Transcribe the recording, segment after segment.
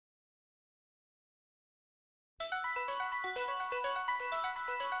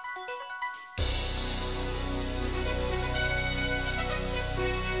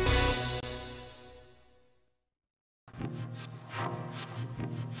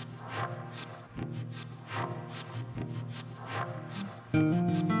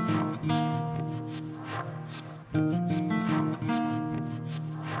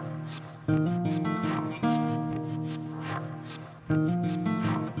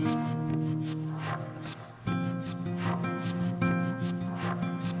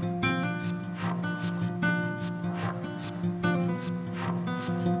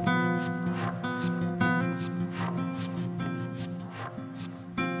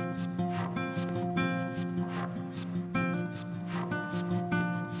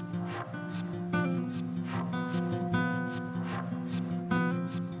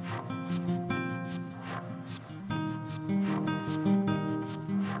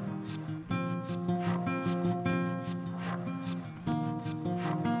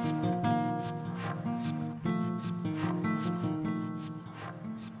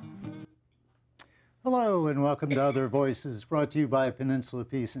Hello and welcome to Other Voices, brought to you by Peninsula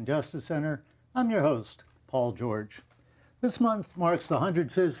Peace and Justice Center. I'm your host, Paul George. This month marks the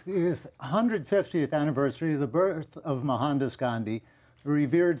 150th anniversary of the birth of Mahatma Gandhi, a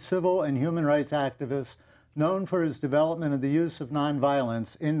revered civil and human rights activist known for his development of the use of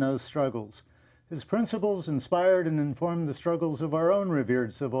nonviolence in those struggles. His principles inspired and informed the struggles of our own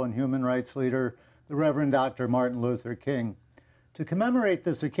revered civil and human rights leader, the Reverend Dr. Martin Luther King. To commemorate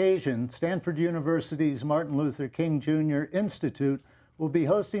this occasion, Stanford University's Martin Luther King Jr. Institute will be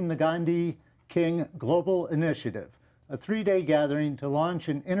hosting the Gandhi-King Global Initiative, a three-day gathering to launch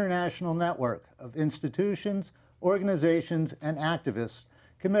an international network of institutions, organizations, and activists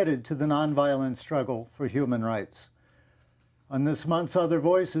committed to the nonviolent struggle for human rights. On this month's Other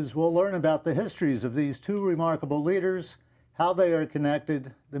Voices, we'll learn about the histories of these two remarkable leaders, how they are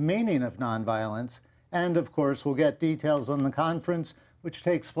connected, the meaning of nonviolence, and of course, we'll get details on the conference, which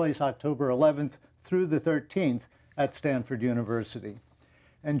takes place October 11th through the 13th at Stanford University.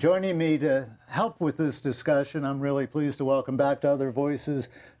 And joining me to help with this discussion, I'm really pleased to welcome back to Other Voices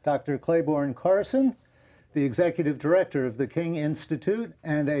Dr. Clayborne Carson, the Executive Director of the King Institute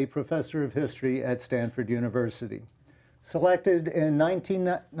and a Professor of History at Stanford University. Selected in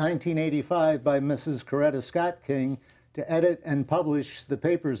 1985 by Mrs. Coretta Scott King to edit and publish the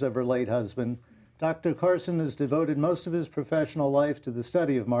papers of her late husband, Dr. Carson has devoted most of his professional life to the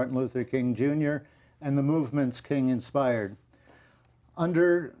study of Martin Luther King Jr. and the movements King inspired.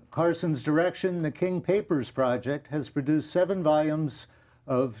 Under Carson's direction, the King Papers Project has produced 7 volumes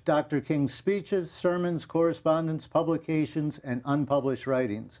of Dr. King's speeches, sermons, correspondence, publications, and unpublished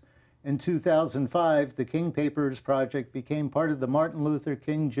writings. In 2005, the King Papers Project became part of the Martin Luther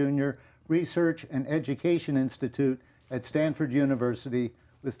King Jr. Research and Education Institute at Stanford University,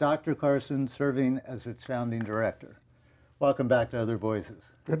 with Dr. Carson serving as its founding director. Welcome back to Other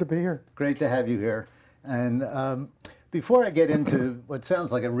Voices. Good to be here. Great to have you here. And before I get into what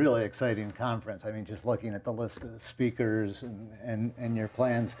sounds like a really exciting conference, I mean, just looking at the list of speakers and your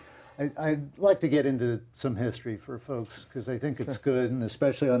plans, I'd like to get into some history for folks, because I think it's good, and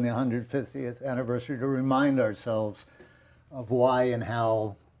especially on the 150th anniversary, to remind ourselves of why and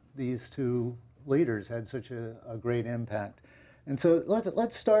how these two leaders had such a great impact. And so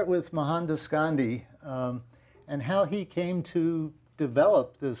let's start with Mahatma Gandhi and how he came to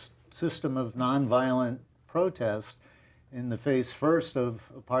develop this system of nonviolent protest in the face first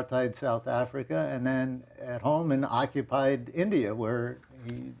of apartheid South Africa and then at home in occupied India, where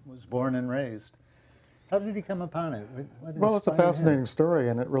he was born and raised. How did he come upon it? Well, it's a fascinating story,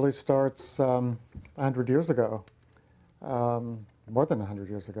 and it really starts 100 years ago, more than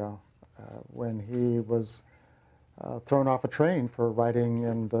 100 years ago, when he was thrown off a train for riding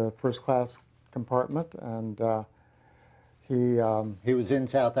in the first-class compartment, and he was in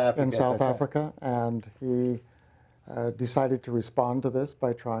South Africa. In South Africa, and he decided to respond to this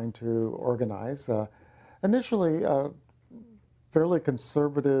by trying to organize. Initially, fairly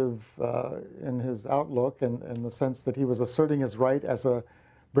conservative in his outlook, in the sense that he was asserting his right as a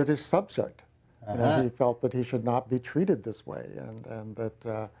British subject. You know, he felt that he should not be treated this way, and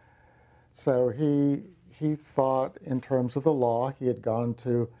that so he thought in terms of the law. He had gone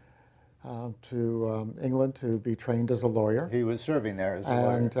to England to be trained as a lawyer. He was serving there as a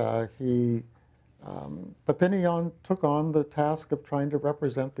lawyer. And but then he took on the task of trying to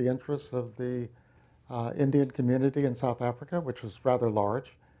represent the interests of the Indian community in South Africa, which was rather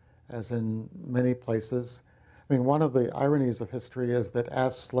large, as in many places. I mean, one of the ironies of history is that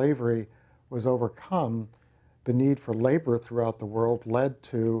as slavery was overcome, the need for labor throughout the world led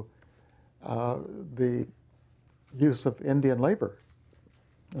to the use of Indian labor,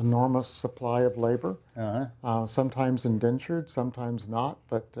 enormous supply of labor, sometimes indentured, sometimes not,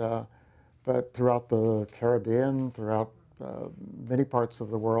 but throughout the Caribbean, throughout many parts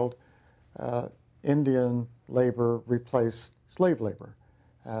of the world, Indian labor replaced slave labor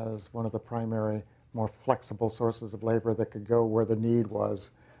as one of the primary, more flexible sources of labor that could go where the need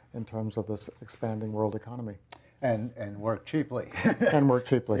was in terms of this expanding world economy. And work cheaply. And work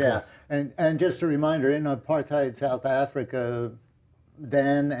cheaply, yes. And just a reminder, in apartheid South Africa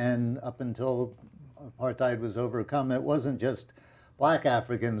then and up until apartheid was overcome, it wasn't just black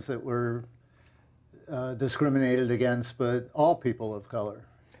Africans that were discriminated against, but all people of color.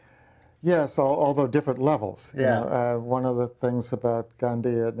 Yes, although different levels. Yeah. You know, one of the things about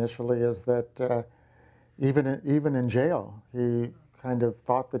Gandhi initially is that even in jail, he kind of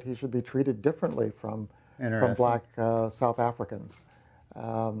thought that he should be treated differently from black South Africans,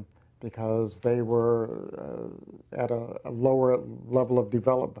 because they were at a lower level of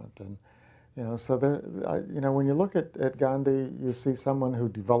development, So there, when you look at Gandhi, you see someone who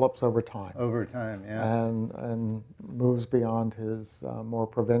develops over time. Over time, yeah. And moves beyond his more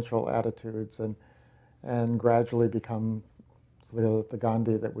provincial attitudes and gradually becomes the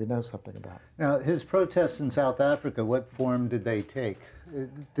Gandhi that we know something about. Now, his protests in South Africa, what form did they take?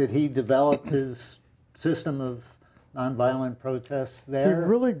 Did he develop his system of nonviolent protests there? He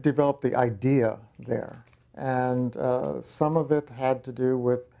really developed the idea there. And some of it had to do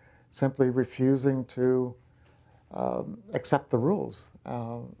with simply refusing to accept the rules.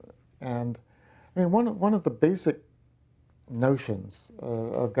 And I mean, one of the basic notions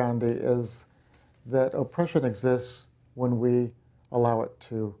of Gandhi is that oppression exists when we allow it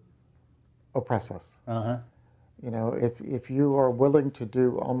to oppress us. Uh-huh. If you are willing to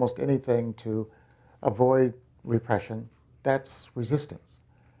do almost anything to avoid repression, that's resistance.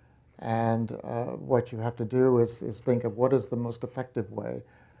 And what you have to do is think of what is the most effective way.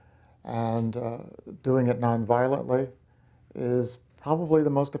 And doing it nonviolently is probably the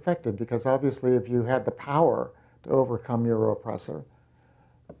most effective, because obviously if you had the power to overcome your oppressor,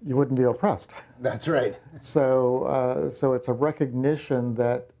 you wouldn't be oppressed. That's right. So it's a recognition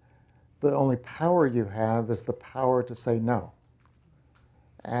that the only power you have is the power to say no.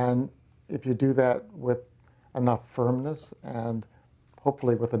 And if you do that with enough firmness and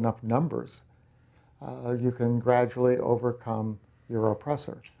hopefully with enough numbers, you can gradually overcome your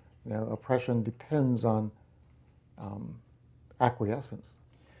oppressor. Oppression depends on acquiescence.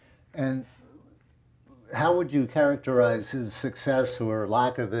 And how would you characterize his success or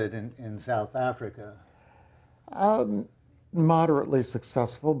lack of it in South Africa? Moderately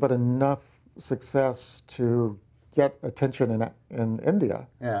successful, but enough success to get attention in India.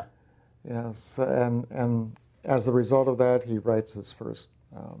 Yeah. And as a result of that, he writes his first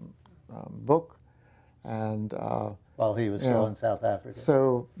book, and while he was still in South Africa.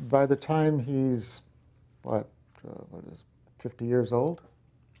 So by the time he's what is 50 years old?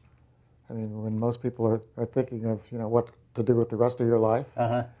 I mean, when most people are thinking of what to do with the rest of your life,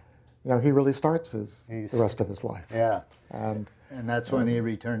 he really starts the rest of his life. Yeah. And that's when he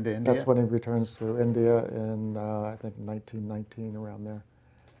returned to India? That's when he returns to India in, I think, 1919, around there.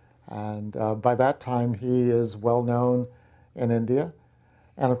 And by that time, he is well known in India.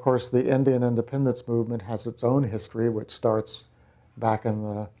 And of course, the Indian independence movement has its own history, which starts back in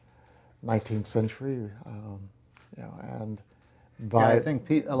the 19th century. I think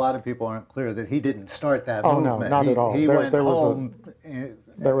a lot of people aren't clear that he didn't start that movement. Oh, no, not at all. He went home.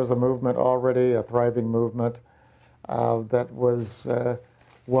 There was a movement already, a thriving movement, that was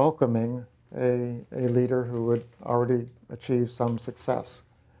welcoming a leader who had already achieved some success.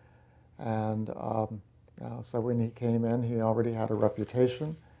 And so when he came in, he already had a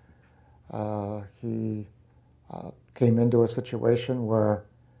reputation. He came into a situation where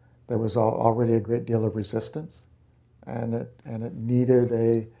there was already a great deal of resistance, and it needed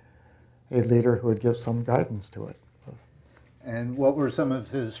a leader who would give some guidance to it. And what were some of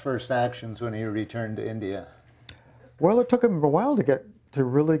his first actions when he returned to India? Well, it took him a while to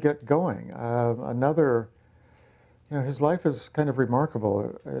really get going. His life is kind of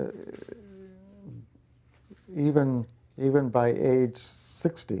remarkable. Even by age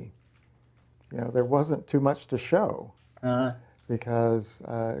 60, there wasn't too much to show, because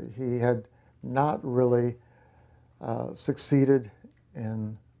he had not really succeeded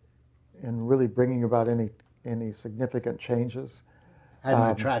in really bringing about any significant changes.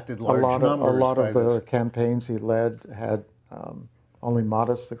 Hadn't attracted large numbers. A lot of the campaigns he led had only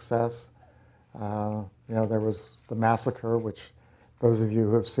modest success. There was the massacre, which those of you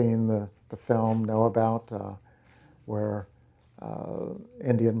who have seen the film know about, where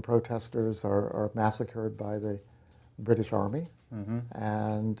Indian protesters are massacred by the British Army. Mm-hmm.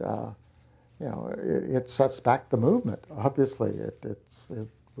 And it sets back the movement. Obviously, it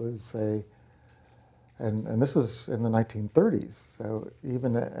was and this is in the 1930s. So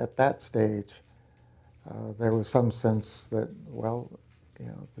even at that stage, there was some sense that,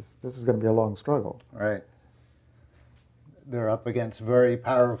 this is going to be a long struggle. Right. They're up against very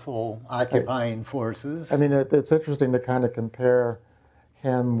powerful occupying forces. I mean, it's interesting to kind of compare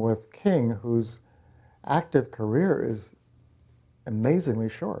him with King, whose active career is amazingly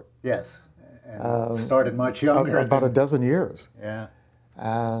short. Yes, and started much younger. About a dozen years. Yeah.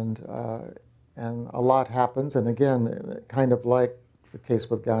 And a lot happens, and again, kind of like the case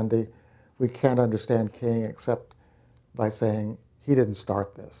with Gandhi, we can't understand King except by saying he didn't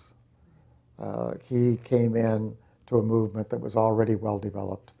start this. He came in to a movement that was already well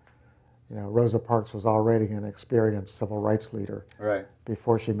developed. Rosa Parks was already an experienced civil rights leader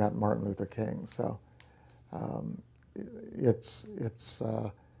before she met Martin Luther King. So it's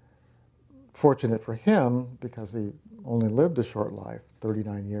fortunate for him, because he only lived a short life,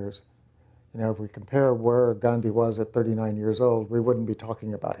 39 years. You know, if we compare where Gandhi was at 39 years old, we wouldn't be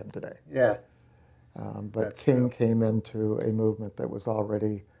talking about him today. Yeah. But King came into a movement that was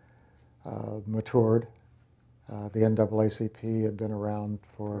already matured. The NAACP had been around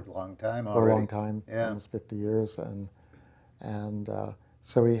for a long time for already. a long time, Yeah. almost 50 years, and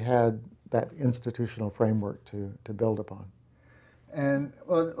so he had that institutional framework to build upon. And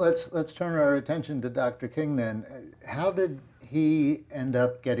well, let's turn our attention to Dr. King then. How did he end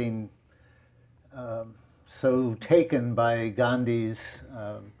up getting so taken by Gandhi's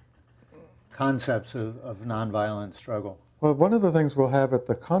concepts of nonviolent struggle? Well, one of the things we'll have at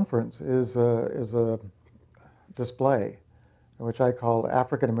the conference is a display, which I call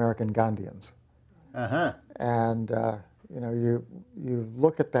African American Gandhians. Uh-huh. And you know, you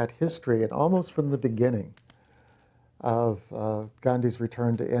look at that history, and almost from the beginning of Gandhi's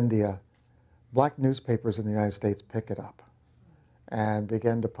return to India, black newspapers in the United States pick it up and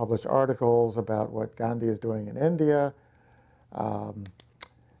begin to publish articles about what Gandhi is doing in India.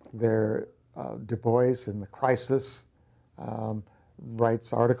 Du Bois in the Crisis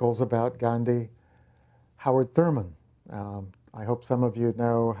writes articles about Gandhi. Howard Thurman. I hope some of you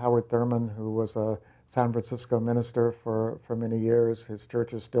know Howard Thurman, who was a San Francisco minister for many years. His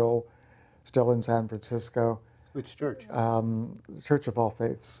church is still in San Francisco. Which church? Church of All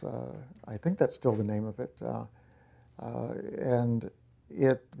Faiths. I think that's still the name of it. And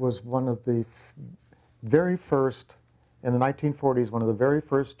it was one of the very first, in the 1940s, one of the very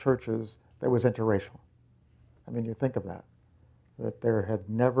first churches that was interracial. I mean, you think of that there had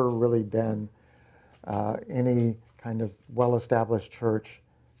never really been any kind of well-established church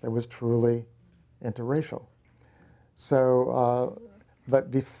that was truly interracial. So,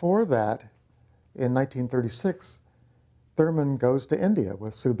 but before that, in 1936, Thurman goes to India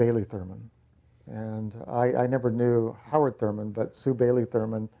with Sue Bailey Thurman. And I never knew Howard Thurman, but Sue Bailey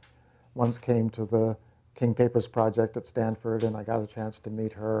Thurman once came to the King Papers Project at Stanford, and I got a chance to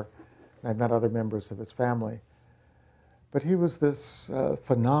meet her, and I met other members of his family. But he was this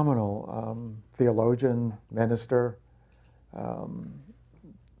phenomenal theologian, minister.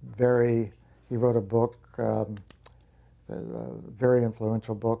 He wrote a book, a very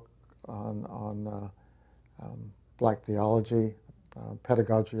influential book on black theology,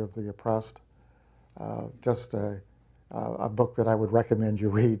 pedagogy of the oppressed. Just a book that I would recommend you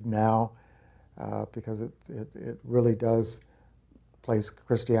read now, because it really does place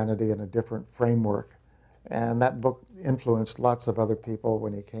Christianity in a different framework. And that book influenced lots of other people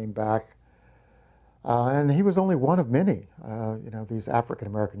when he came back. And he was only one of many, you know, these African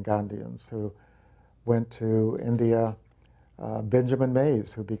American Gandhians who went to India. Benjamin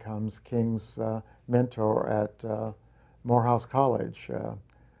Mays, who becomes King's mentor at Morehouse College.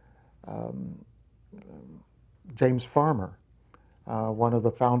 James Farmer, one of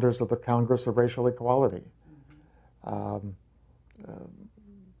the founders of the Congress of Racial Equality.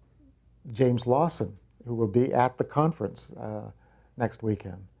 James Lawson, who will be at the conference next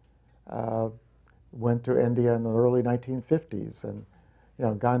weekend, went to India in the early 1950s. And you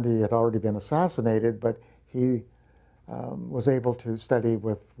know, Gandhi had already been assassinated, but he was able to study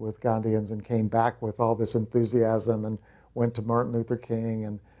with Gandhians and came back with all this enthusiasm and went to Martin Luther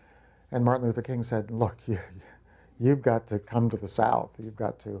King. And Martin Luther King said, look, you've got to come to the South. You've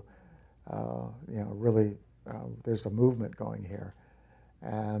got to, you know, really, there's a movement going here.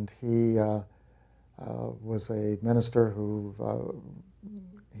 And he was a minister who,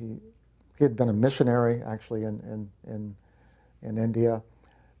 he had been a missionary, actually, in India.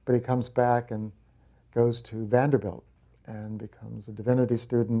 But he comes back and goes to Vanderbilt and becomes a divinity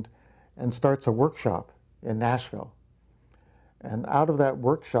student and starts a workshop in Nashville. And out of that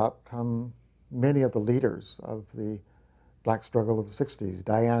workshop come many of the leaders of the black struggle of the 60s.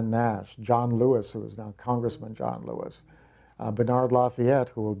 Diane Nash, John Lewis, who is now Congressman John Lewis, Bernard Lafayette,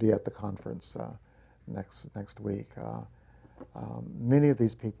 who will be at the conference next week. Many of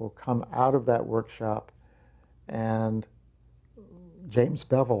these people come out of that workshop, and James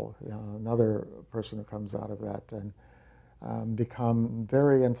Bevel, another person who comes out of that, and become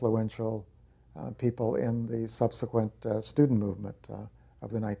very influential people in the subsequent student movement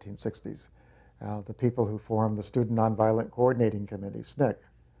of the 1960s. The people who formed the Student Nonviolent Coordinating Committee, SNCC.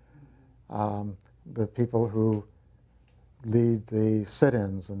 The people who lead the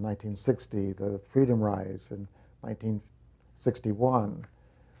sit-ins in 1960, the Freedom Rise in 1961,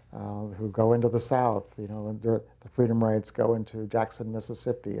 who go into the South, you know, and the Freedom Rides go into Jackson,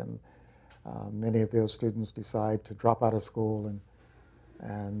 Mississippi, and many of those students decide to drop out of school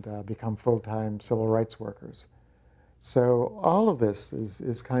and become full-time civil rights workers. So all of this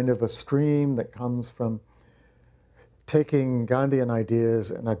is kind of a stream that comes from taking Gandhian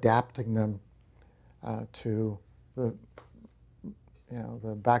ideas and adapting them to the,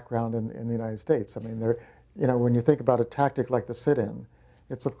 the background in the United States. I mean, when you think about a tactic like the sit-in,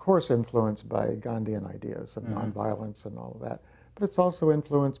 it's of course influenced by Gandhian ideas and nonviolence and all of that, but it's also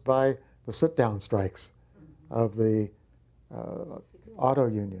influenced by the sit-down strikes of the auto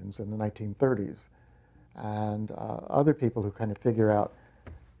unions in the 1930s, and other people who kind of figure out,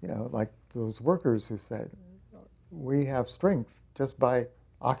 like those workers who said, we have strength just by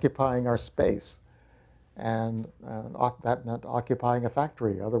occupying our space, and that meant occupying a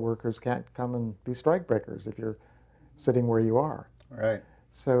factory. Other workers can't come and be strike breakers if you're sitting where you are. Right.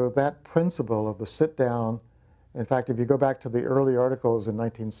 So that principle of the sit-down, in fact, if you go back to the early articles in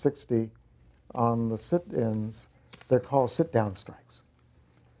 1960 on the sit-ins, they're called sit-down strikes.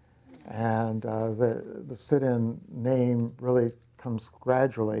 And the sit-in name really comes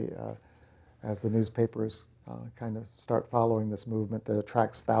gradually as the newspapers kind of start following this movement that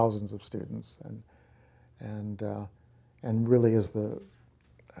attracts thousands of students and really is the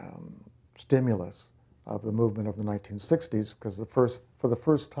stimulus of the movement of the 1960s, because for the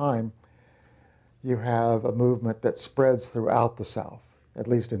first time you have a movement that spreads throughout the South, at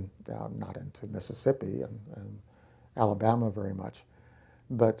least not into Mississippi and Alabama very much,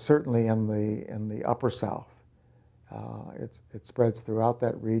 but certainly in the upper South. It spreads throughout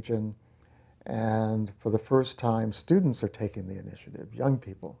that region, and for the first time students are taking the initiative, young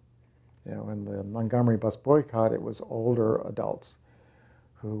people. In the Montgomery bus boycott, it was older adults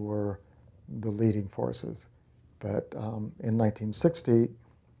who were the leading forces. But in 1960,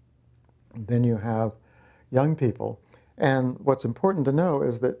 then you have young people. And what's important to know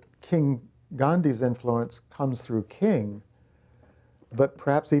is that Gandhi's influence comes through King, but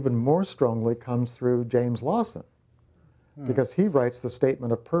perhaps even more strongly comes through James Lawson, because he writes the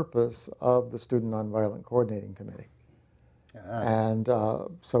statement of purpose of the Student Nonviolent Coordinating Committee. And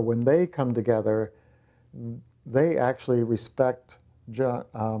so when they come together, they actually respect James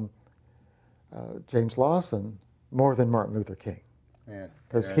Lawson more than Martin Luther King,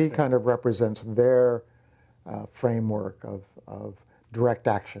 because he kind of represents their framework of direct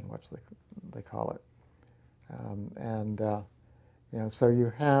action, which they call it. So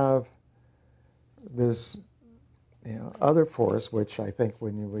you have this other force, which I think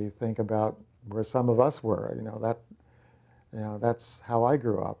when we think about where some of us were, that's how I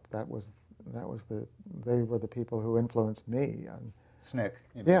grew up. They were the people who influenced me. And SNCC.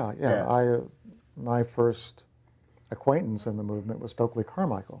 Yeah. My first acquaintance in the movement was Stokely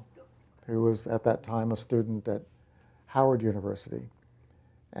Carmichael, who was at that time a student at Howard University.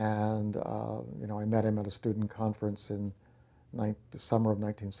 And I met him at a student conference in the summer of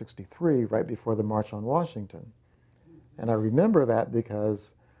 1963, right before the March on Washington. And I remember that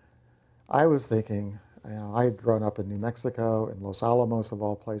because I was thinking, I had grown up in New Mexico, in Los Alamos of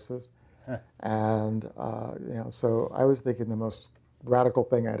all places, and so I was thinking the most radical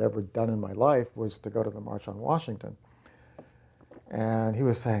thing I'd ever done in my life was to go to the March on Washington. And he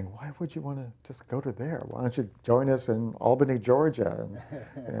was saying, why would you want to just go to there? Why don't you join us in Albany, Georgia?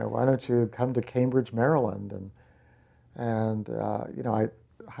 And why don't you come to Cambridge, Maryland? And I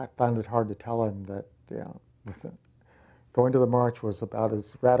found it hard to tell him that going to the march was about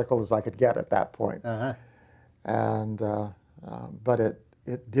as radical as I could get at that point. But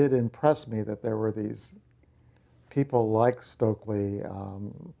it did impress me that there were these people like Stokely. A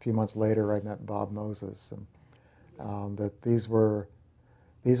few months later, I met Bob Moses, and that these were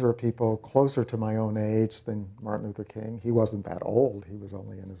people closer to my own age than Martin Luther King. He wasn't that old; he was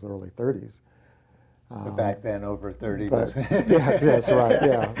only in his early 30s. But back then, over 30. Yes, right.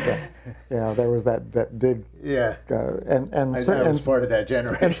 Yeah. There was that big. Yeah. And I was part of that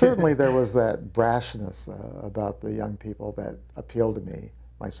generation. And certainly there was that brashness about the young people that appealed to me.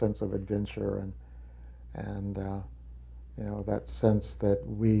 My sense of adventure and that sense that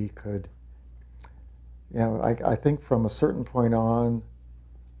we could. I think from a certain point on,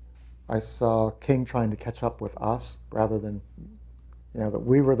 I saw King trying to catch up with us rather than, that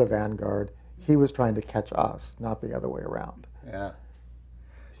we were the vanguard. He was trying to catch us, not the other way around. Yeah.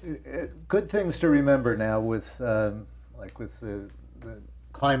 Good things to remember now with the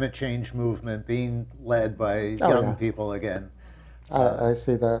climate change movement being led by young people again. I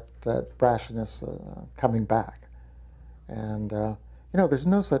see that brashness coming back. And, there's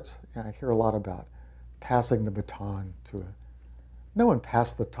no such, I hear a lot about passing the baton to no one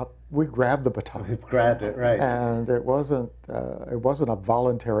passed the top. We grabbed the baton. We grabbed it, right. And it wasn't a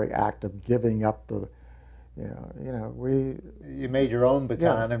voluntary act of giving up the You made your own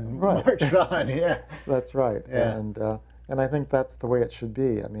baton and marched on, yeah. That's right. Yeah. And I think that's the way it should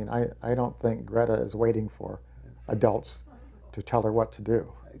be. I mean, I don't think Greta is waiting for adults to tell her what to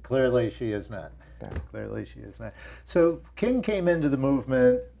do. Clearly she is not. Yeah. Clearly she is not. So King came into the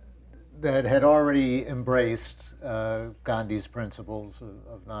movement that had already embraced Gandhi's principles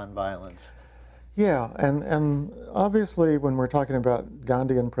of nonviolence. Yeah, and obviously when we're talking about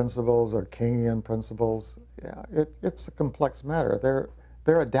Gandhian principles or Kingian principles, yeah, it's a complex matter.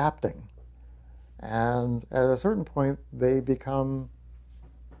 They're adapting. And at a certain point, they become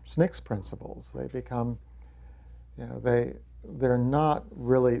SNCC's principles. They become, they're not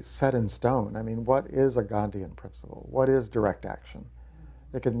really set in stone. I mean, what is a Gandhian principle? What is direct action?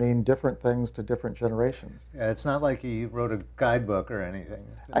 It could mean different things to different generations. Yeah, it's not like he wrote a guidebook or anything.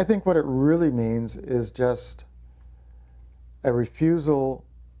 I think what it really means is just a refusal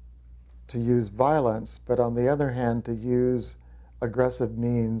to use violence, but on the other hand, to use aggressive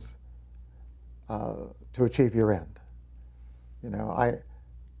means to achieve your end.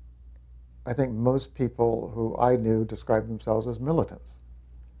 I think most people who I knew described themselves as militants.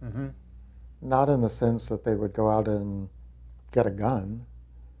 Mm-hmm. Not in the sense that they would go out and get a gun.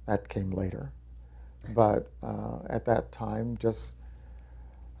 That came later. But at that time, just,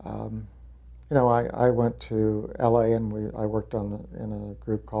 I went to LA and I worked in a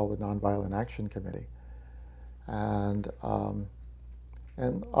group called the Nonviolent Action Committee. And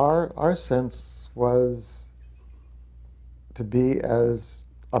our sense was to be as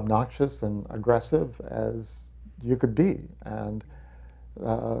obnoxious and aggressive as you could be. And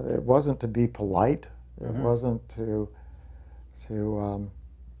it wasn't to be polite. It Mm-hmm. wasn't to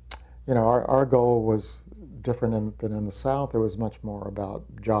our goal was different than in the South. It was much more about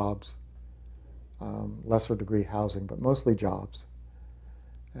jobs, lesser degree housing, but mostly jobs.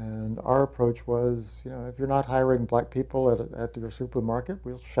 And our approach was, if you're not hiring black people at your supermarket,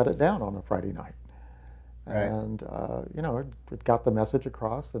 we'll shut it down on a Friday night. Right. And, it got the message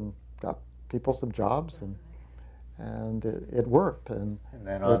across and got people some jobs, and it worked. And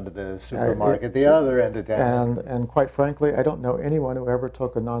then on to the supermarket, the other end of town. And quite frankly, I don't know anyone who ever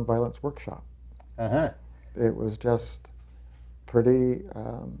took a nonviolence workshop. Uh-huh. It was just pretty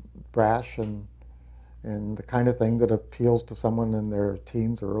brash and the kind of thing that appeals to someone in their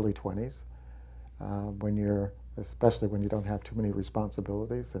teens or early 20s, especially when you don't have too many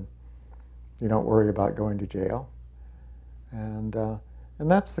responsibilities and you don't worry about going to jail. And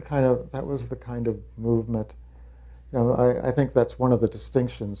that was the kind of movement. I think that's one of the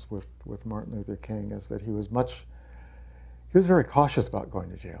distinctions with Martin Luther King, is that he was very cautious about going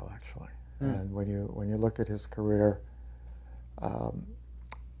to jail, actually. And when you look at his career,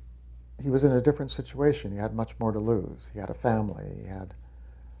 he was in a different situation. He had much more to lose. He had a family.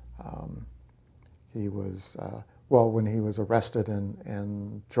 When he was arrested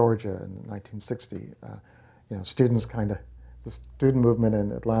in Georgia in 1960, the student movement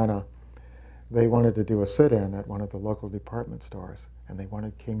in Atlanta, they wanted to do a sit-in at one of the local department stores, and they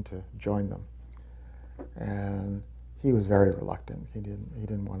wanted King to join them. And he was very reluctant. He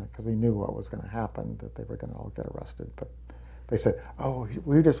didn't want to, because he knew what was going to happen, that they were going to all get arrested. But they said, "Oh,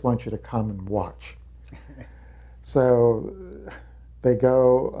 we just want you to come and watch." So they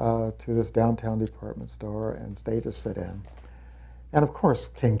go to this downtown department store and stage a sit-in. And of course,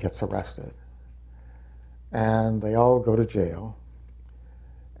 King gets arrested. And they all go to jail.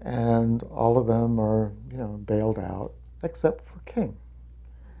 And all of them are, bailed out, except for King,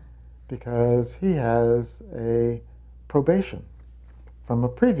 because he has a probation from a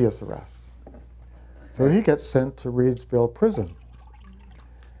previous arrest. So he gets sent to Reidsville Prison.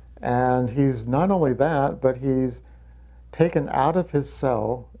 And he's not only that, but he's taken out of his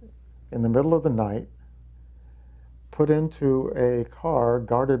cell in the middle of the night, put into a car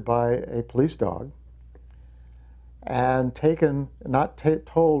guarded by a police dog, and taken, not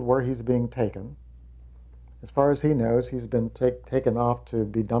told where he's being taken. As far as he knows, he's been taken off to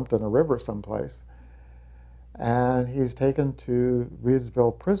be dumped in a river someplace. And he's taken to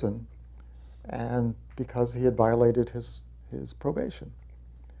Reidsville Prison, and because he had violated his probation.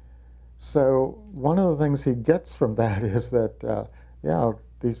 So one of the things he gets from that is that,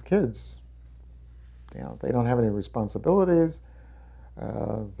 these kids, they don't have any responsibilities.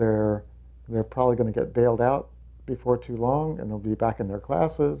 They're probably going to get bailed out before too long, and they'll be back in their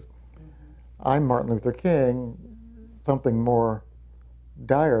classes. Mm-hmm. I'm Martin Luther King. Something more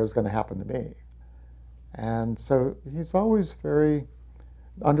dire is going to happen to me. And so he's always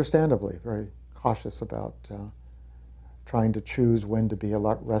understandably, very cautious about trying to choose when to be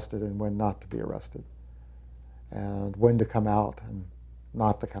arrested and when not to be arrested, and when to come out and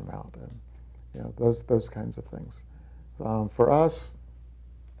not to come out. you know, those kinds of things. For us,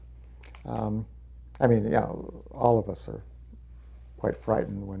 I mean, yeah, all of us are quite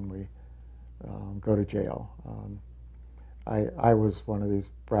frightened when we go to jail. I was one of these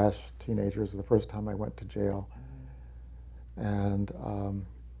brash teenagers the first time I went to jail, and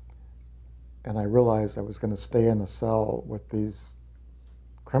I realized I was going to stay in a cell with these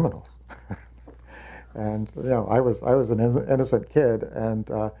criminals. And you know, I was an innocent kid, and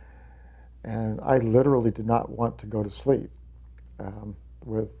I literally did not want to go to sleep in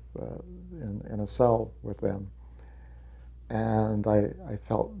a cell with them. And I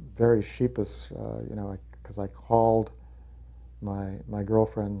felt very sheepish, you know, because I called my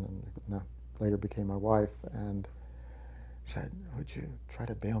girlfriend, and you know, later became my wife, and said, "Would you try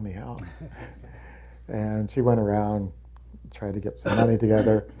to bail me out?" And she went around, tried to get some money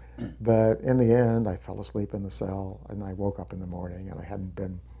together, but in the end, I fell asleep in the cell, and I woke up in the morning, and I hadn't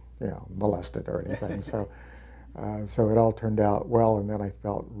been, you know, molested or anything. So it all turned out well, and then I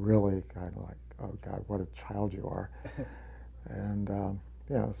felt really kind of like, oh God, what a child you are. And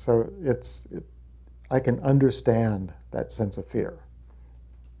yeah, so I can understand that sense of fear,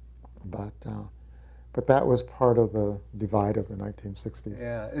 but that was part of the divide of the 1960s.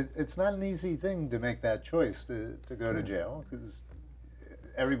 Yeah, it's not an easy thing to make that choice to go to jail, because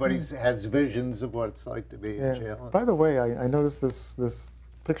everybody has visions of what it's like to be in jail. By the way, I noticed this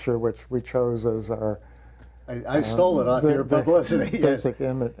picture, which we chose as our I stole it off your publicity. Basic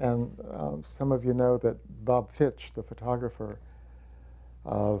image, and some of you know that Bob Fitch, the photographer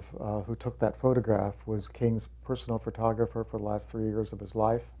who took that photograph, was King's personal photographer for the last 3 years of his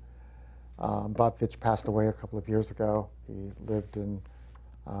life. Bob Fitch passed away a couple of years ago. He lived in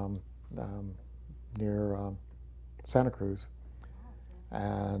near Santa Cruz,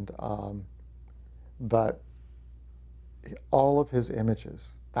 and but all of his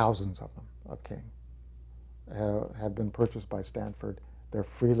images, thousands of them, of King, have been purchased by Stanford. They're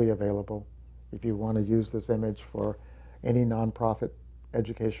freely available. If you want to use this image for any nonprofit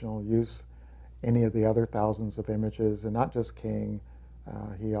educational use, any of the other thousands of images, and not just King,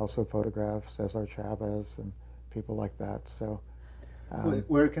 he also photographed Cesar Chavez and people like that. So,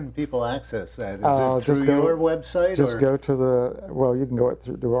 where can people access that? Is it through your website? Just go to the, well, you can go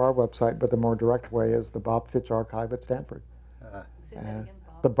through our website, but the more direct way is the Bob Fitch Archive at Stanford. Say that again,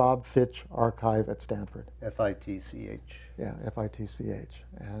 Bob. The Bob Fitch Archive at Stanford. F-I-T-C-H. Yeah, F-I-T-C-H.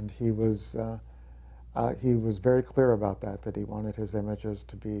 And he was very clear about that he wanted his images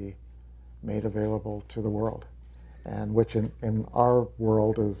to be made available to the world, and which in our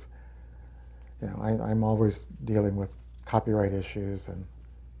world is, you know, I'm always dealing with copyright issues and,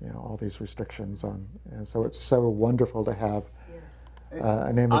 you know, all these restrictions on, and so it's so wonderful to have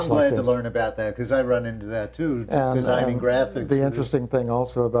an image like this. I'm glad to learn about that, because I run into that too, designing graphics. The interesting thing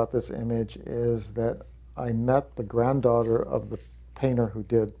also about this image is that I met the granddaughter of the painter who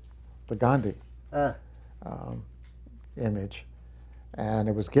did the Gandhi image, and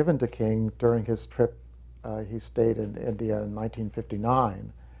it was given to King during his trip. He stayed in India in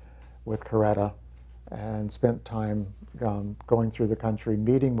 1959 with Coretta and spent time going through the country,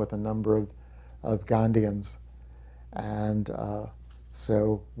 meeting with a number of Gandhians. And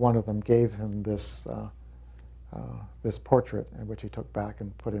so one of them gave him this, this portrait, which he took back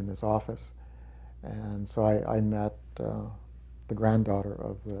and put in his office. And so I met the granddaughter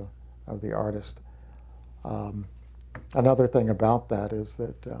of the artist. Another thing about that is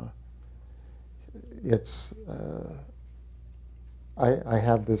that it's, I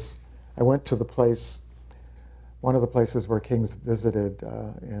have this, I went to the place, one of the places where King's visited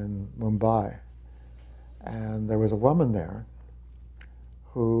in Mumbai, and there was a woman there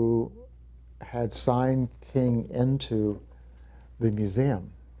who had signed King into the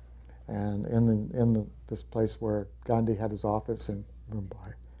museum, and in this place where Gandhi had his office in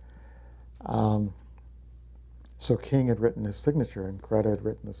Mumbai. So King had written his signature, and Coretta had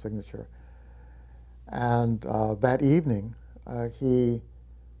written the signature. And that evening, he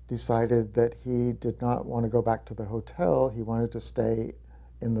decided that he did not want to go back to the hotel. He wanted to stay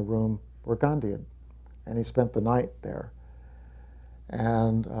in the room where Gandhi had, and he spent the night there.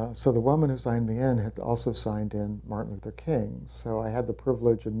 And so the woman who signed me in had also signed in Martin Luther King. So I had the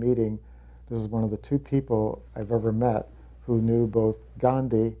privilege of meeting, this is one of the two people I've ever met who knew both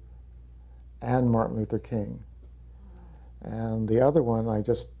Gandhi and Martin Luther King. And the other one I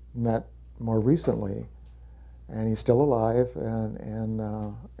just met more recently, and he's still alive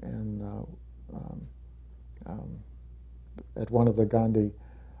at one of the Gandhi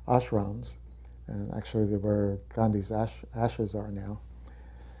ashrams, and actually where Gandhi's ashes are now,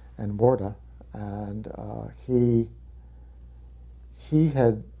 and Warda. And he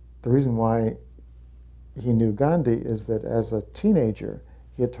had the reason why he knew Gandhi is that as a teenager,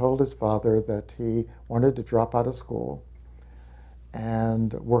 he had told his father that he wanted to drop out of school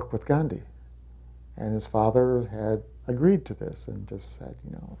and work with Gandhi. And his father had agreed to this and just said,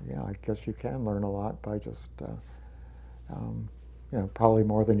 yeah, I guess you can learn a lot by just, probably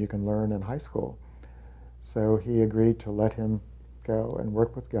more than you can learn in high school. So he agreed to let him go and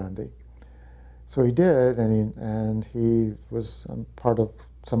work with Gandhi. So he did, and he was part of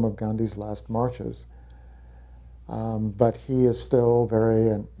some of Gandhi's last marches. But he is still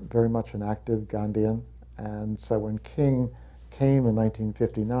very much an active Gandhian. And so when King came in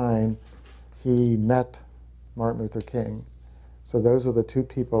 1959, he met Martin Luther King. So those are the two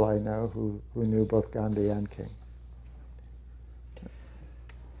people I know who knew both Gandhi and King.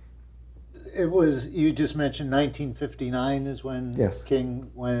 It was, you just mentioned 1959 is when Yes. King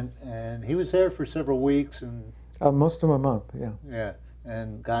went, and he was there for several weeks, and Most of them a month, yeah. yeah,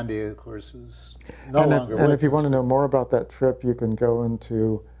 and Gandhi, of course, was no longer with And if you us. want to know more about that trip, you can go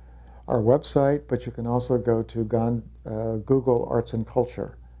into our website, but you can also go to Google Arts and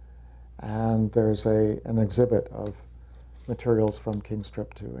Culture, and there's an exhibit of materials from King's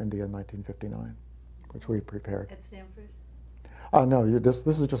trip to India in 1959, which we prepared. At Stanford? No, this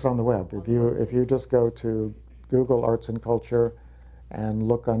is just on the web. If you just go to Google Arts and Culture and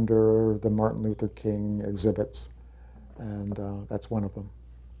look under the Martin Luther King exhibits, and that's one of them.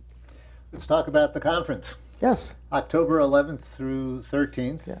 Let's talk about the conference. Yes. October 11th through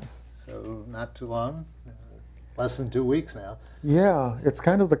 13th. Yes. So not too long, less than 2 weeks now. Yeah, it's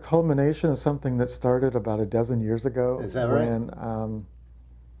kind of the culmination of something that started about a dozen years ago. Is that right? When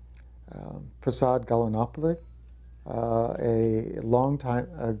Prasad Galanopoulos, a long-time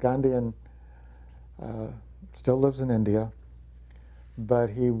Gandhian, still lives in India, but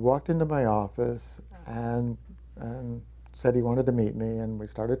he walked into my office and said he wanted to meet me, and we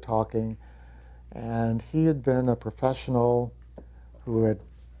started talking. And he had been a professional who had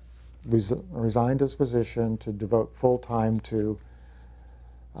resigned his position to devote full time to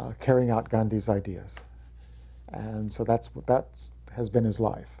carrying out Gandhi's ideas. And so that has been his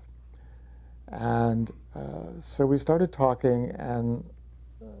life. And so we started talking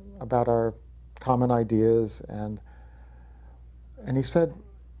about our common ideas, and he said,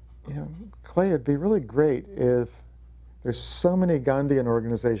 Clay, it'd be really great if there's so many Gandhian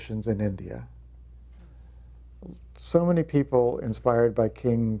organizations in India, so many people inspired by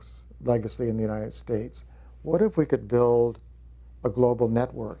King's legacy in the United States. What if we could build a global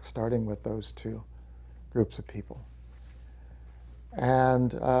network starting with those two groups of people?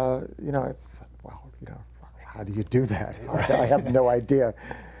 And it's, how do you do that? I have no idea.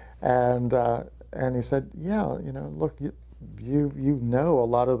 And he said, yeah, look, you know a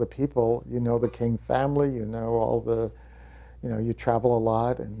lot of the people, the King family, all the, you travel a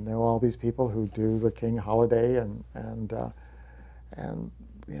lot and know all these people who do the King holiday, and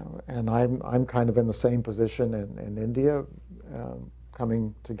I'm kind of in the same position in India,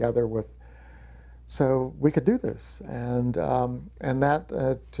 coming together with. So we could do this, and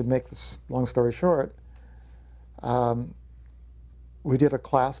that, to make this long story short, we did a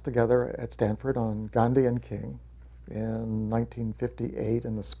class together at Stanford on Gandhi and King in 1958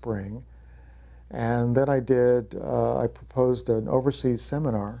 in the spring, and then I proposed an overseas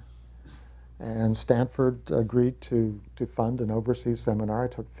seminar, and Stanford agreed to fund an overseas seminar. I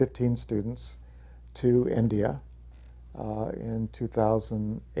took 15 students to India in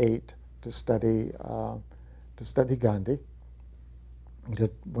 2008. To study Gandhi.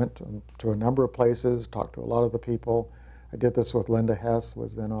 Went to a number of places, talked to a lot of the people. I did this with Linda Hess,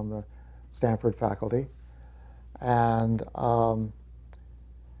 was then on the Stanford faculty, and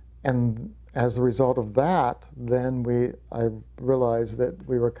as a result of that, then I realized that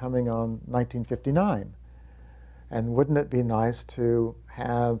we were coming on 1959, and wouldn't it be nice to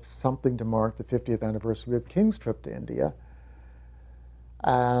have something to mark the 50th anniversary of King's trip to India?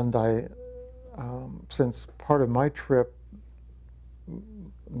 And since part of my trip,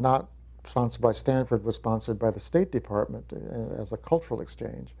 not sponsored by Stanford, was sponsored by the State Department as a cultural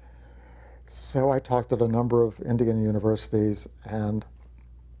exchange. So I talked at a number of Indian universities and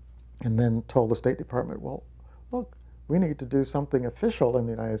then told the State Department, well, look, we need to do something official in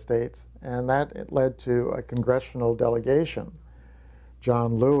the United States. And it led to a congressional delegation.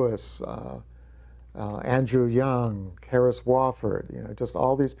 John Lewis, Andrew Young, Harris Wofford, just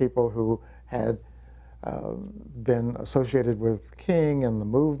all these people who had been associated with King and the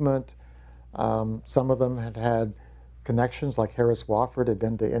movement. Some of them had connections, like Harris Wofford had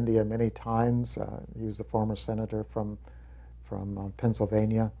been to India many times. He was a former senator from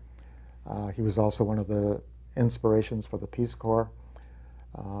Pennsylvania. He was also one of the inspirations for the Peace Corps.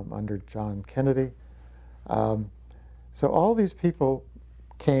 under John Kennedy. So all these people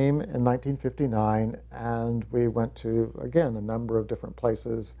came in 1959, and we went to, again, a number of different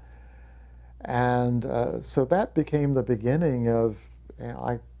places. And so that became the beginning of,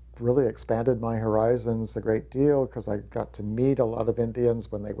 I really expanded my horizons a great deal because I got to meet a lot of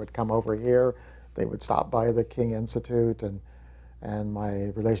Indians when they would come over here. They would stop by the King Institute, and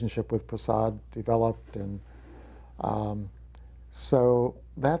my relationship with Prasad developed. And so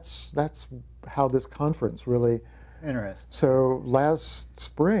that's how this conference really. Interesting. So last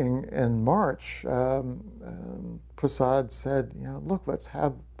spring in March, Prasad said, look, let's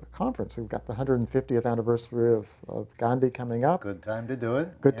have a conference. We've got the 150th anniversary of Gandhi coming up. Good time to do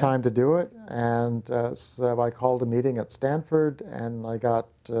it. Good time to do it. And so I called a meeting at Stanford, and I got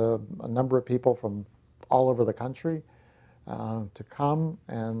a number of people from all over the country to come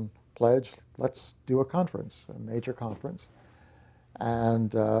and pledge, let's do a conference, a major conference.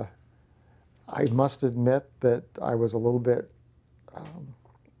 And I must admit that I was a little bit,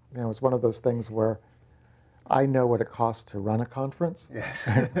 it's one of those things where I know what it costs to run a conference. Yes.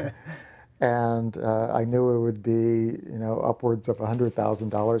 And I knew it would be, upwards of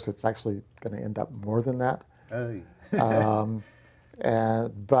 $100,000. It's actually going to end up more than that. Oh.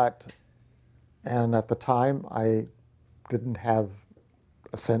 And at the time, I didn't have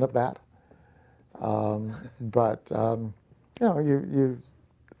a cent of that.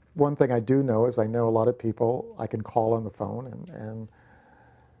 One thing I do know is I know a lot of people I can call on the phone,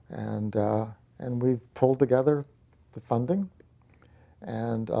 and we've pulled together the funding,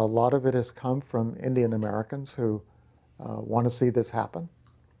 and a lot of it has come from Indian Americans who want to see this happen,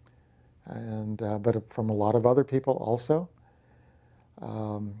 but from a lot of other people also.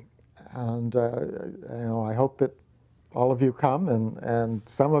 I hope that all of you come, and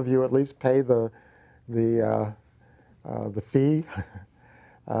some of you at least pay the fee.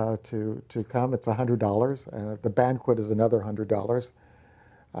 To come. It's $100. The banquet is another $100.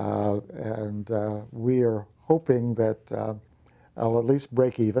 We are hoping that I'll at least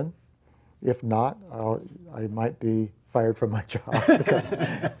break even. If not, I might be fired from my job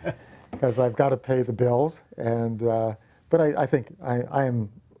because I've got to pay the bills. But I think I am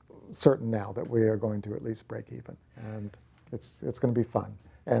certain now that we are going to at least break even, and it's going to be fun.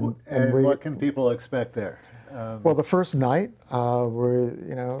 And what can people expect there? Well, the first night,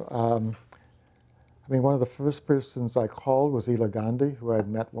 one of the first persons I called was Ela Gandhi, who I'd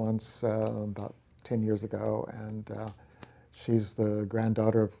met once about 10 years ago, and she's the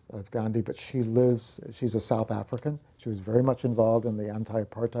granddaughter of Gandhi, but she's a South African. She was very much involved in the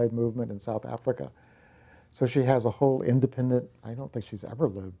anti-apartheid movement in South Africa. So she has a whole independent, I don't think she's ever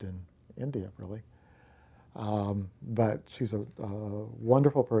lived in India, really. But she's a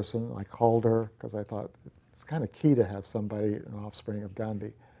wonderful person. I called her because I thought it's kind of key to have somebody, an offspring of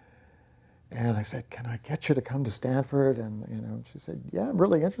Gandhi. And I said, can I get you to come to Stanford? And she said, yeah, I'm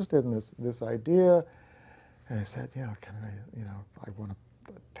really interested in this idea. And I said, can I, I want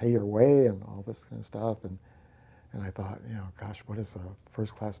to pay your way and all this kind of stuff. And I thought, gosh, what is a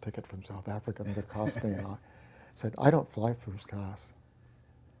first-class ticket from South Africa going to cost me? And I said, I don't fly first class.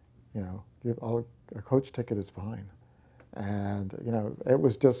 A coach ticket is fine. And, it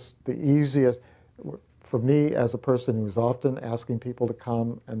was just the easiest. For me, as a person who was often asking people to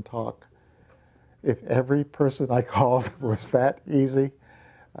come and talk, if every person I called was that easy,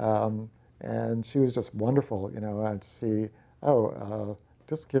 and she was just wonderful, and she,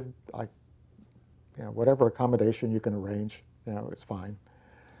 just give, whatever accommodation you can arrange, it's fine.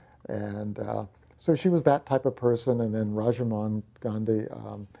 And so she was that type of person. And then Rajaman Gandhi,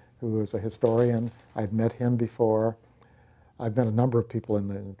 who is a historian, I'd met him before. I've met a number of people in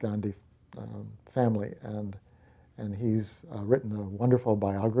the Gandhi family, and he's written a wonderful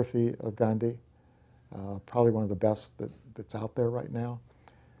biography of Gandhi, probably one of the best that's out there right now.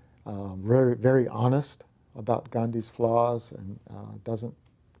 Very, very honest about Gandhi's flaws, and doesn't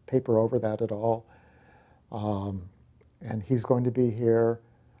paper over that at all. And he's going to be here.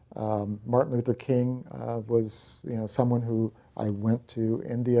 Martin Luther King was, someone who I went to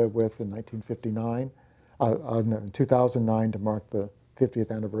India with in 1959, in 2009 to mark the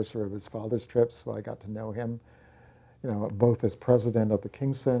 50th anniversary of his father's trip. So I got to know him, both as president of the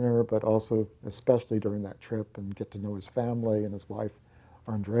King Center, but also especially during that trip, and get to know his family and his wife,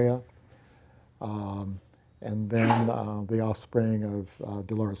 Andrea. And then the offspring of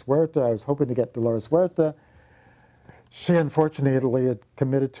Dolores Huerta. I was hoping to get Dolores Huerta. She unfortunately had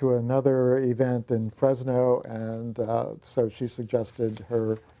committed to another event in Fresno, and so she suggested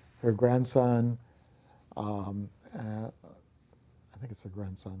her grandson. I think it's her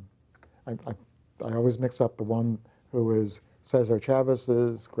grandson. I always mix up the one who is Cesar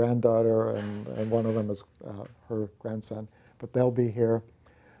Chavez's granddaughter, and one of them is her grandson. But they'll be here.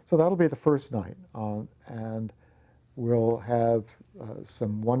 So that'll be the first night. And we'll have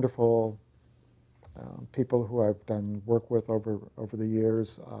some wonderful people who I've done work with over the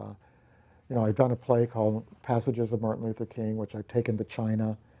years. You know, I've done a play called Passages of Martin Luther King, which I've taken to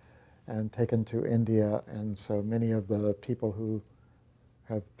China and taken to India. And so many of the people who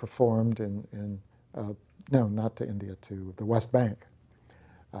have performed no, not to India, to the West Bank,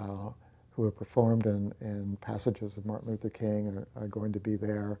 who have performed in Passages of Martin Luther King are going to be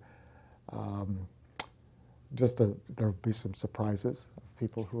there. There'll be some surprises of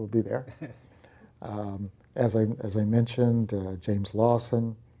people who will be there. As I mentioned, James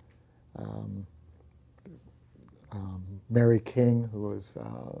Lawson, Mary King, who is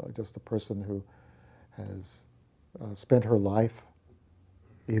just a person who has spent her life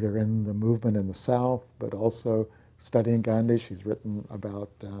either in the movement in the South, but also studying Gandhi. She's written about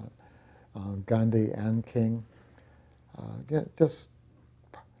Gandhi and King.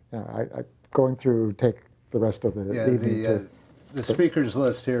 Going through, take the rest of the evening the speakers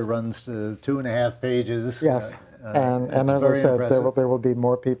list here runs to 2.5 pages. Yes, and as I said, there will be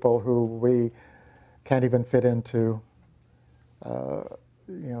more people who we can't even fit into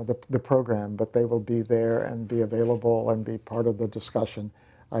the program, but they will be there and be available and be part of the discussion.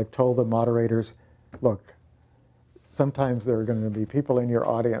 I've told the moderators, look, sometimes there are going to be people in your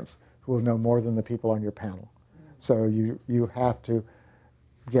audience who will know more than the people on your panel. So you have to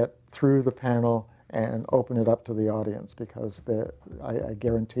get through the panel and open it up to the audience, because I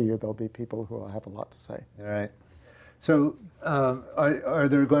guarantee you there'll be people who will have a lot to say. All right. So are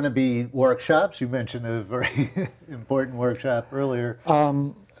there going to be workshops? You mentioned a very important workshop earlier.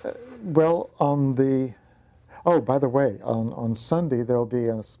 Well, by the way, on Sunday there'll be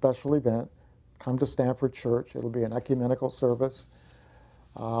a special event. Come to Stanford Church. It'll be an ecumenical service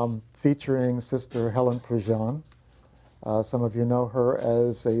featuring Sister Helen Prejean. Some of you know her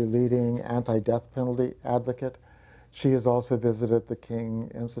as a leading anti-death penalty advocate. She has also visited the King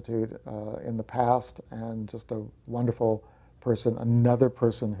Institute in the past, and just a wonderful person. Another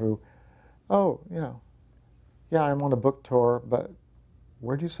person who, yeah, I'm on a book tour, but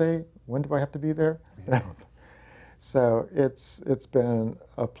where do you say, when do I have to be there? So it's been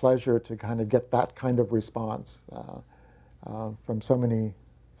a pleasure to kind of get that kind of response from so many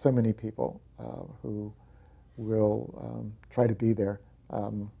people who will try to be there.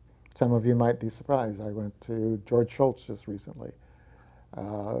 Some of you might be surprised. I went to George Shultz just recently.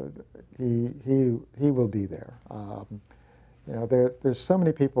 He will be there. There's so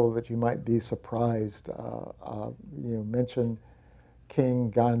many people that you might be surprised. You mentioned King,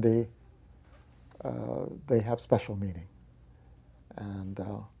 Gandhi. They have special meaning, and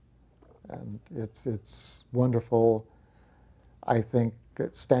it's wonderful. I think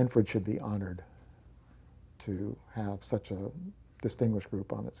that Stanford should be honored to have such a distinguished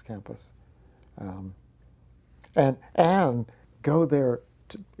group on its campus, and go there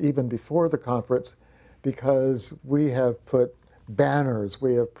even before the conference, because we have put banners.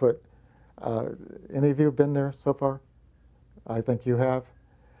 We have put. Any of you have been there so far? I think you have.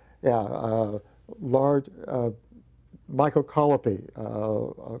 Yeah, large. Michael Colopy,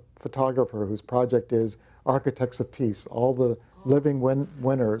 a photographer whose project is Architects of Peace. All the living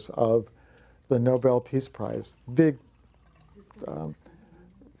winners of the Nobel Peace Prize, big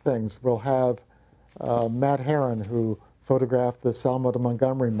things. We'll have Matt Herron, who photographed the Selma to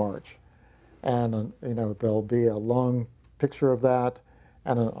Montgomery March, and there'll be a long picture of that,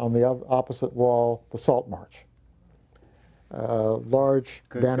 and on the opposite wall, the Salt March. Large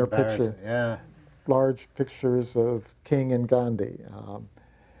Good banner comparison. picture. Yeah. Large pictures of King and Gandhi.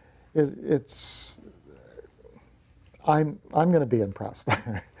 I'm going to be impressed,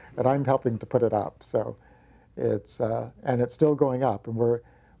 and I'm helping to put it up. So and it's still going up, and we're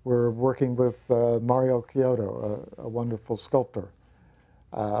working with Mario Chiodo, a wonderful sculptor,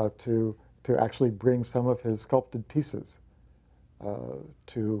 to actually bring some of his sculpted pieces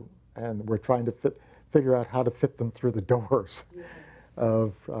and we're trying to figure out how to fit them through the doors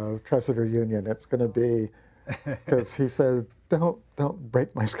of Tresidder Union. It's going to be, because he says, don't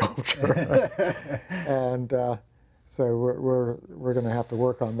break my sculpture. And so we're going to have to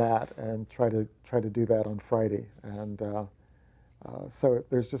work on that and try to do that on Friday. And so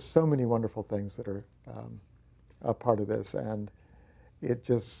there's just so many wonderful things that are a part of this, and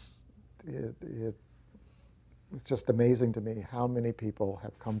it's just amazing to me how many people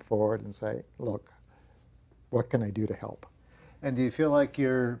have come forward and say, look, what can I do to help? And do you feel like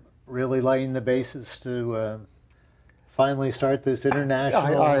you're really laying the basis to finally start this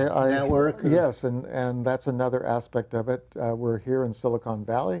international network? Yes, and that's another aspect of it. We're here in Silicon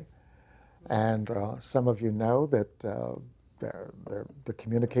Valley, and some of you know that the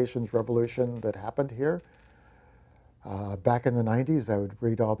communications revolution that happened here. Back in the 90s, I would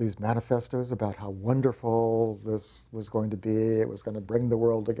read all these manifestos about how wonderful this was going to be. It was going to bring the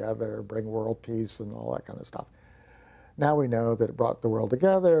world together, bring world peace, and all that kind of stuff. Now we know that it brought the world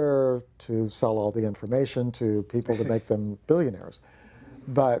together to sell all the information to people to make them billionaires.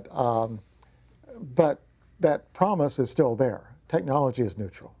 But that promise is still there. Technology is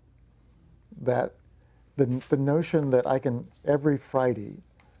neutral. That the notion that I can every Friday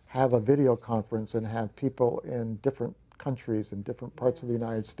have a video conference and have people in different countries in different parts of the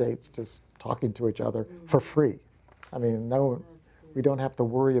United States just talking to each other for free. I mean, no, we don't have to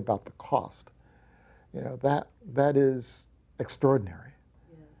worry about the cost. You know, that is extraordinary.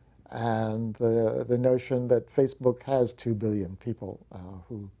 Yes. And the notion that Facebook has 2 billion people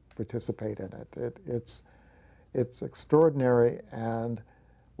who participate in it, it's extraordinary. And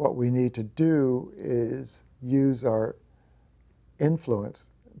what we need to do is use our influence.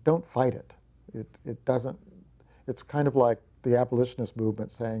 Don't fight it. It doesn't. It's kind of like the abolitionist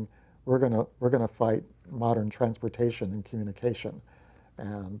movement saying we're gonna fight modern transportation and communication,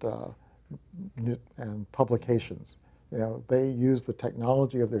 and publications. You know, they use the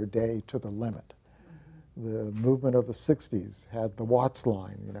technology of their day to the limit. The movement of the 60s had the Watts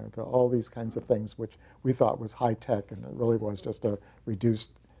line. You know, all these kinds of things which we thought was high tech, and it really was just a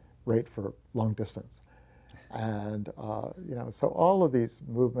reduced rate for long distance. And you know, so all of these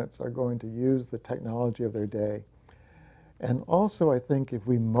movements are going to use the technology of their day. And also, I think if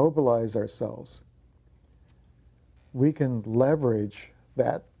we mobilize ourselves, we can leverage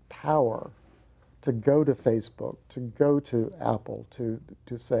that power to go to Facebook, to go to Apple, to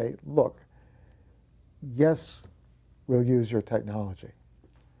say, look, yes, we'll use your technology,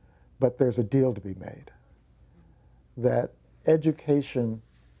 but there's a deal to be made. That education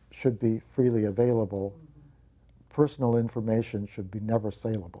should be freely available. Personal information should be never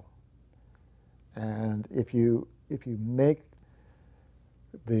saleable. And if you make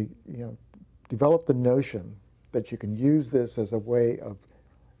develop the notion that you can use this as a way of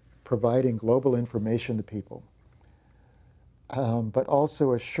providing global information to people, but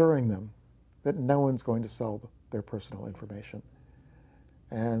also assuring them that no one's going to sell their personal information.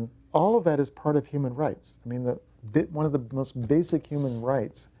 And all of that is part of human rights. I mean, one of the most basic human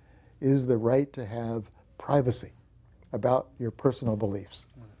rights is the right to have privacy about your personal beliefs.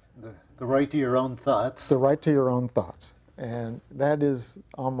 The right to your own thoughts. The right to your own thoughts. And that is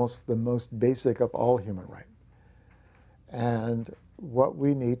almost the most basic of all human rights. And what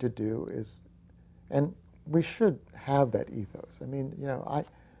we need to do is, and we should have that ethos. I mean, you know,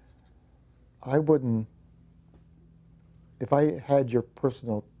 I wouldn't, if I had your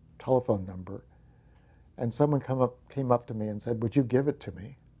personal telephone number and someone came up to me and said, would you give it to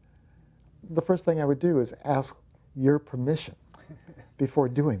me? The first thing I would do is ask your permission before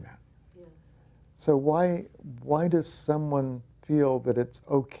doing that. Yes. So why does someone feel that it's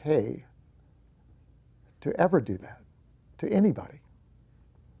okay to ever do that to anybody,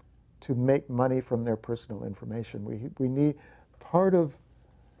 to make money from their personal information? We need, part of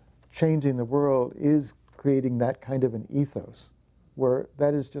changing the world is creating that kind of an ethos where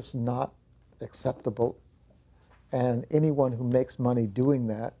that is just not acceptable, and anyone who makes money doing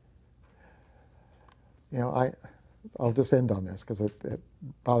that, you know, I'll just end on this because it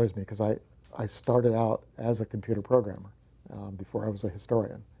bothers me, because I started out as a computer programmer before I was a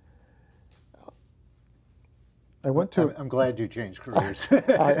historian. I'm glad you changed careers.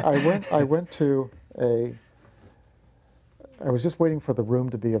 I went to I was just waiting for the room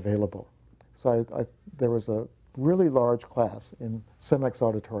to be available. So there was a really large class in CEMEX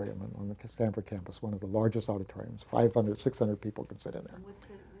Auditorium on the Stanford campus, one of the largest auditoriums. 500, 600 people could sit in there. What's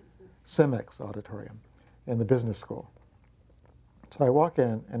this? CEMEX Auditorium in the business school. So I walk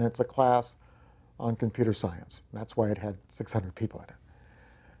in, and it's a class on computer science. That's why it had 600 people in it.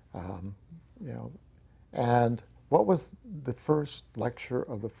 You know, and what was the first lecture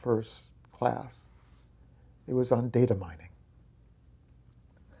of the first class? It was on data mining.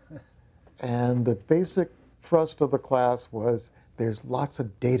 And the basic thrust of the class was, there's lots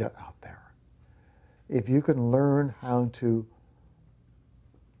of data out there. If you can learn how to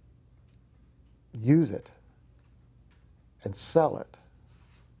use it and sell it,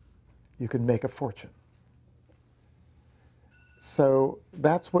 you can make a fortune. So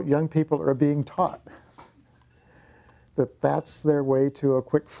that's what young people are being taught. That's their way to a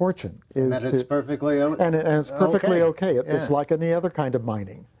quick fortune. And it's perfectly okay. And it's perfectly okay. Yeah. It's like any other kind of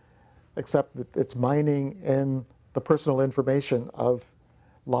mining, except that it's mining in the personal information of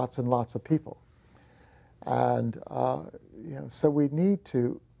lots and lots of people. And so we need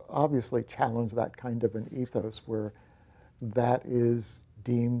to obviously challenge that kind of an ethos where that is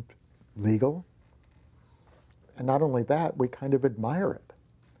deemed legal. And not only that, we kind of admire it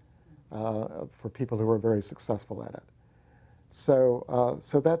for people who are very successful at it. So,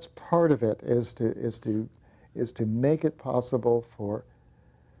 so that's part of it, is to make it possible for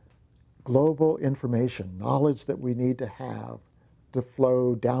global information, knowledge that we need to have, to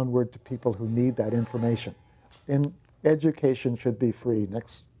flow downward to people who need that information. Education should be free.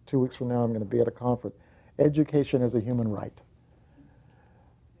 Next 2 weeks from now, I'm going to be at a conference. Education is a human right.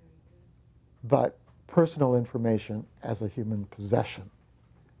 But personal information as a human possession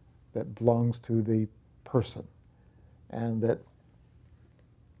that belongs to the person, and that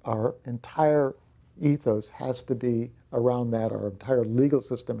our entire ethos has to be around that, our entire legal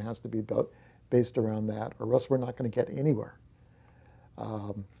system has to be built based around that, or else we're not going to get anywhere.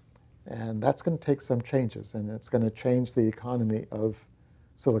 And that's going to take some changes, and it's going to change the economy of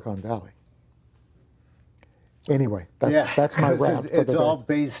Silicon Valley. Anyway, that's my rant. It's all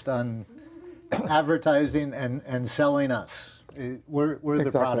based on advertising and selling us. We're the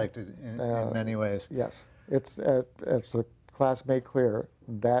Exactly. product in many ways. Yes, it's the class made clear,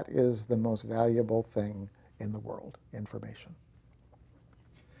 that is the most valuable thing in the world, information.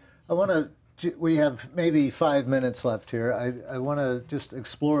 We have maybe 5 minutes left here. I want to just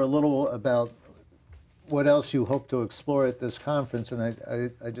explore a little about what else you hope to explore at this conference,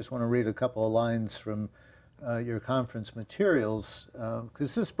 and I just want to read a couple of lines from your conference materials,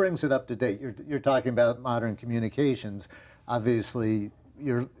 because this brings it up to date. You're talking about modern communications. Obviously,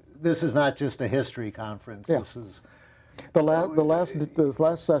 this is not just a history conference. Yeah. This is this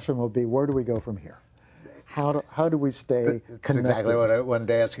last session will be, where do we go from here? How do we stay That's connected? exactly what I wanted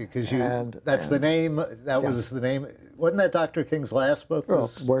to ask you, because that's the name. That was the name. Wasn't that Dr. King's last book? Well,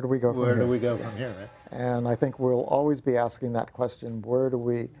 where do we go from here? Where do we go from here? Right? And I think we'll always be asking that question: what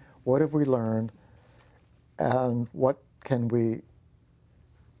have we learned, and what can we?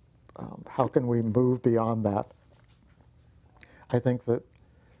 How can we move beyond that? I think that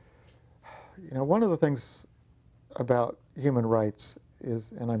one of the things about human rights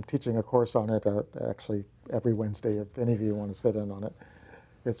is, and I'm teaching a course on it actually every Wednesday, if any of you want to sit in on it.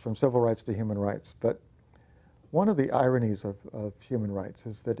 It's from civil rights to human rights. But one of the ironies of human rights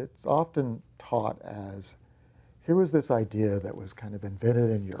is that it's often taught as, here was this idea that was kind of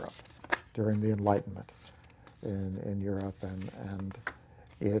invented in Europe during the Enlightenment in Europe, and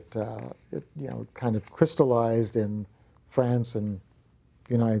it kind of crystallized in France and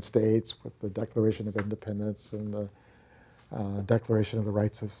the United States with the Declaration of Independence and the Declaration of the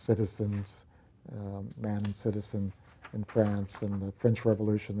Rights of Citizens, man and citizen in France, and the French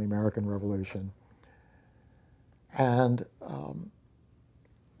Revolution, the American Revolution. And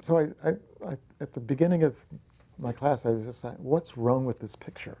so I, at the beginning of my class, I was just saying, what's wrong with this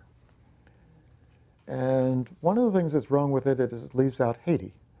picture? And one of the things that's wrong with it is it leaves out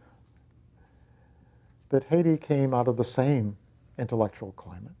Haiti. That Haiti came out of the same intellectual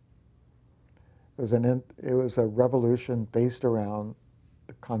climate. It was a revolution based around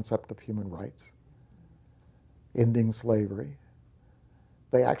the concept of human rights, ending slavery.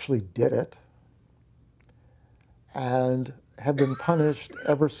 They actually did it, and have been punished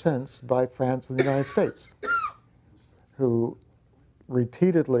ever since by France and the United States, who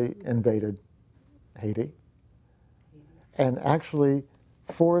repeatedly invaded Haiti and actually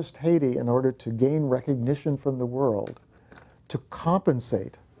forced Haiti, in order to gain recognition from the world, to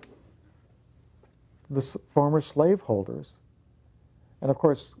compensate the former slaveholders. And of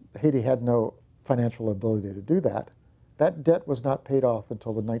course, Haiti had no financial ability to do that. That debt was not paid off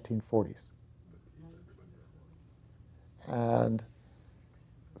until the 1940s. And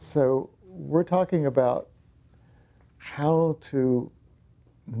so we're talking about how to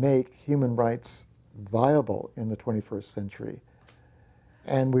make human rights viable in the 21st century.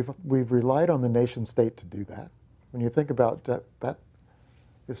 And we've relied on the nation state to do that. When you think about that, that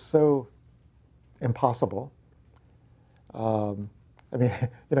is so impossible. I mean,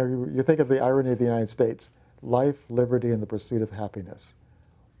 you think of the irony of the United States: life, liberty, and the pursuit of happiness.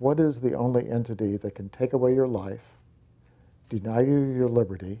 What is the only entity that can take away your life, deny you your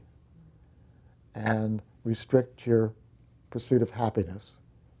liberty, and restrict your pursuit of happiness,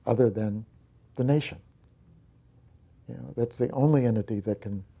 other than the nation? That's the only entity that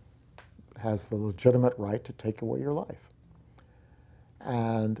has the legitimate right to take away your life.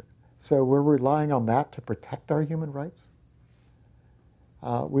 And so we're relying on that to protect our human rights.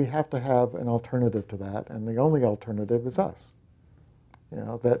 We have to have an alternative to that, and the only alternative is us.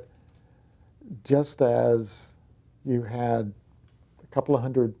 That just as you had a couple of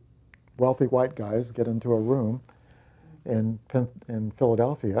hundred wealthy white guys get into a room in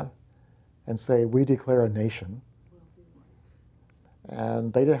Philadelphia and say, "We declare a nation."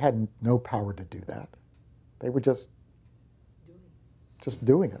 And they had no power to do that. They were just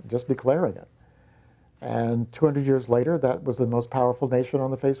doing it, just declaring it. And 200 years later, that was the most powerful nation on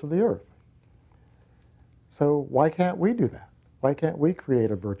the face of the earth. So why can't we do that? Why can't we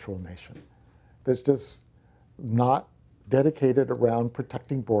create a virtual nation that's just not dedicated around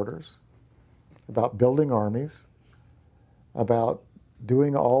protecting borders, about building armies, about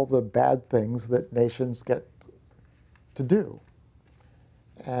doing all the bad things that nations get to do?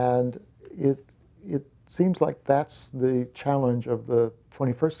 And it seems like that's the challenge of the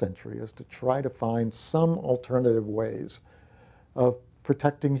 21st century, is to try to find some alternative ways of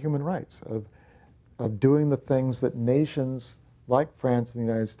protecting human rights, of doing the things that nations like France and the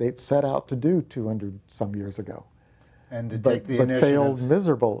United States set out to do 200 some years ago. And to take the but initiative. failed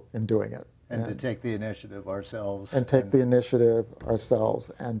miserable in doing it. And to take the initiative ourselves. And take the initiative ourselves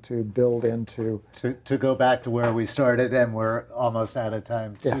and to build into... To go back to where we started, and we're almost out of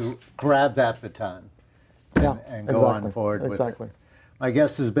time, Yes. to grab that baton and go on forward with it. My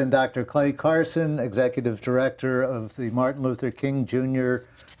guest has been Dr. Clay Carson, Executive Director of the Martin Luther King Jr.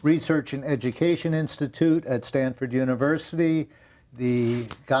 Research and Education Institute at Stanford University. The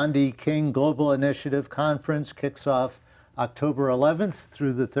Gandhi-King Global Initiative Conference kicks off October 11th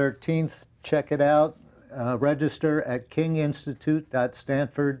through the 13th. Check it out. Register at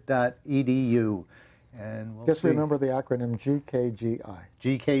kinginstitute.stanford.edu. And we'll Just see. remember the acronym GKGI.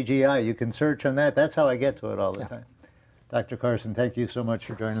 GKGI. You can search on that. That's how I get to it all the time. Dr. Carson, thank you so much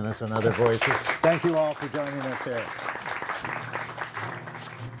for joining us on Other Voices. Thank you all for joining us here.